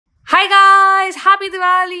happy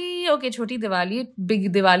Diwali. Okay, choti Diwali.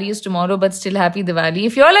 Big Diwali is tomorrow, but still happy Diwali.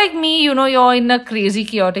 If you're like me, you know you're in a crazy,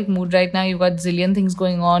 chaotic mood right now. You've got zillion things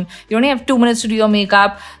going on. You only have 2 minutes to do your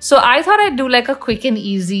makeup. So I thought I'd do like a quick and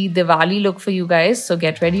easy Diwali look for you guys. So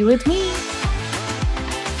get ready with me.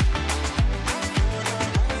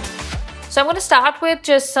 So I'm going to start with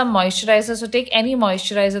just some moisturizer. So take any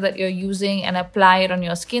moisturizer that you're using and apply it on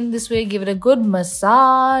your skin this way. Give it a good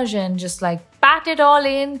massage and just like pat it all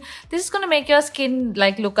in. This is going to make your skin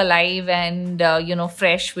like look alive and you know,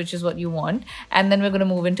 fresh, which is what you want. And then we're going to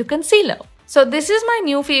move into concealer. So this is my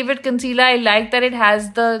new favorite concealer. I like that it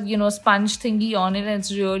has the, you know, sponge thingy on it and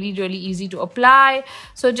it's really, really easy to apply.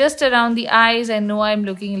 So just around the eyes, I know I'm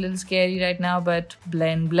looking a little scary right now, but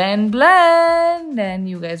blend, blend, blend, and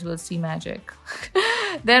you guys will see magic.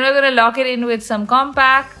 Then we're going to lock it in with some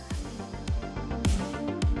compact.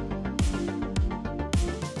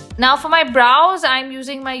 Now for my brows, I'm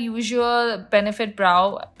using my usual Benefit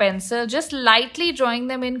brow pencil, just lightly drawing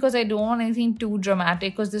them in because I don't want anything too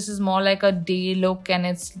dramatic, because this is more like a day look and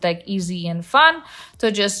it's like easy and fun.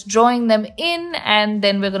 So just drawing them in, and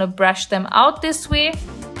then we're going to brush them out this way.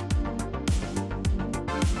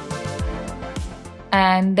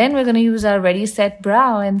 And then we're going to use our ready set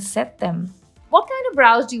brow and set them. What kind of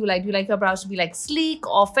brows do you like? Do you like your brows to be like sleek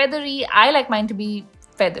or feathery? I like mine to be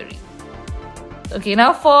feathery. Okay,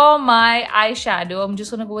 now for my eyeshadow, I'm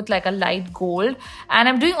just going to go with like a light gold. And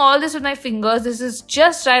I'm doing all this with my fingers. This is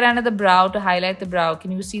just right under the brow to highlight the brow.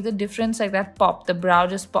 Can you see the difference? Like that pop, the brow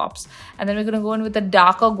just pops. And then we're going to go in with a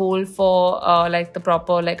darker gold for like the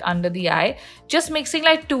proper, like under the eye. Just mixing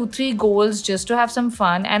like 2-3 golds just to have some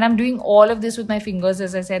fun. And I'm doing all of this with my fingers,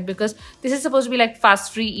 as I said, because this is supposed to be like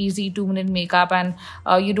fuss-free, easy 2-minute makeup. And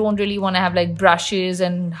you don't really want to have like brushes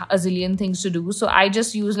and a zillion things to do. So I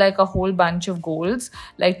just use like a whole bunch of gold,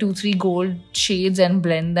 like 2-3 gold shades, and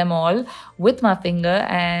blend them all with my finger.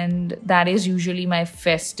 And that is usually my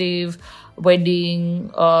festive, wedding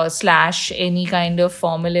slash any kind of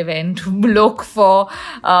formal event look for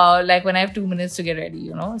like when I have 2 minutes to get ready,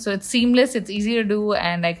 you know. So it's seamless, it's easy to do,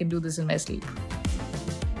 and I can do this in my sleep.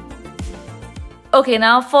 Okay,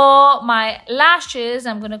 now for my lashes,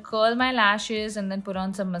 I'm going to curl my lashes and then put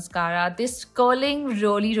on some mascara. This curling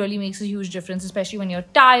really, really makes a huge difference, especially when you're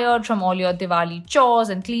tired from all your Diwali chores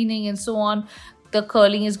and cleaning and so on. The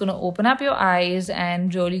curling is going to open up your eyes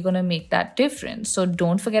and really going to make that difference. So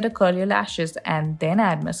don't forget to curl your lashes and then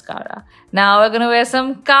add mascara. Now we're going to wear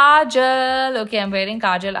some Kajal. Okay, I'm wearing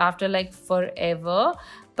Kajal after like forever.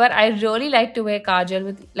 But I really like to wear Kajal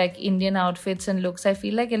with like Indian outfits and looks. I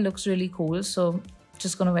feel like it looks really cool. So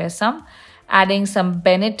just going to wear some. Adding some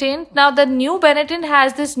Benetint. Now the new Benetint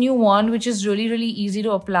has this new wand which is really, really easy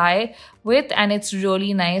to apply with, and it's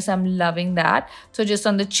really nice. I'm loving that. So just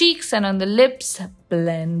on the cheeks and on the lips,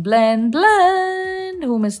 blend, blend, blend.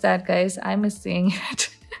 Who missed that, guys? I miss saying it.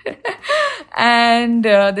 And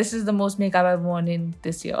this is the most makeup I've worn in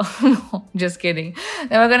this year. No, just kidding.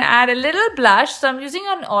 Then we're going to add a little blush. So I'm using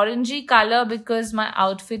an orangey color because my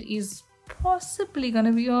outfit is possibly going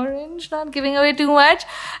to be orange. Not giving away too much.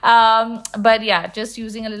 But yeah, just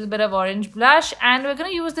using a little bit of orange blush. And we're going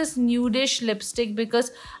to use this nudish lipstick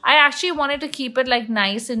because I actually wanted to keep it like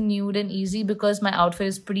nice and nude and easy because my outfit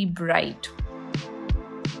is pretty bright.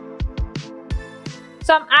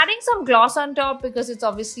 So I'm adding some gloss on top because it's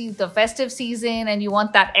obviously the festive season and you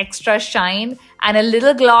want that extra shine, and a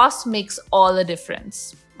little gloss makes all the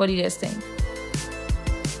difference. What do you guys think?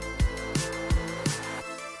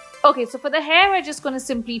 Okay, so for the hair, we're just going to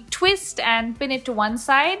simply twist and pin it to one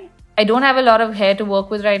side. I don't have a lot of hair to work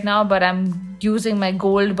with right now, but I'm using my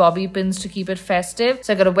gold Bobbi pins to keep it festive.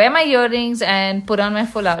 So I got to wear my earrings and put on my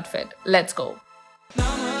full outfit. Let's go.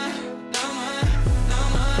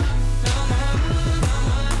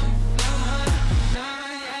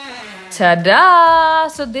 Ta-da!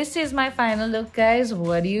 So this is my final look, guys.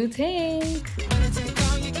 What do you think?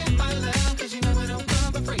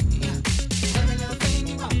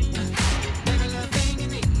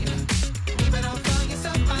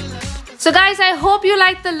 So guys, I hope you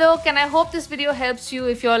like the look, and I hope this video helps you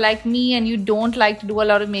if you're like me and you don't like to do a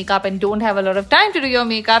lot of makeup and don't have a lot of time to do your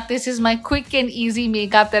makeup. This is my quick and easy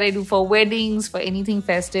makeup that I do for weddings, for anything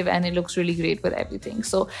festive, and it looks really great with everything.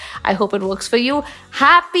 So I hope it works for you.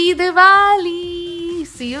 Happy Diwali!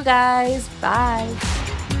 See you guys. Bye.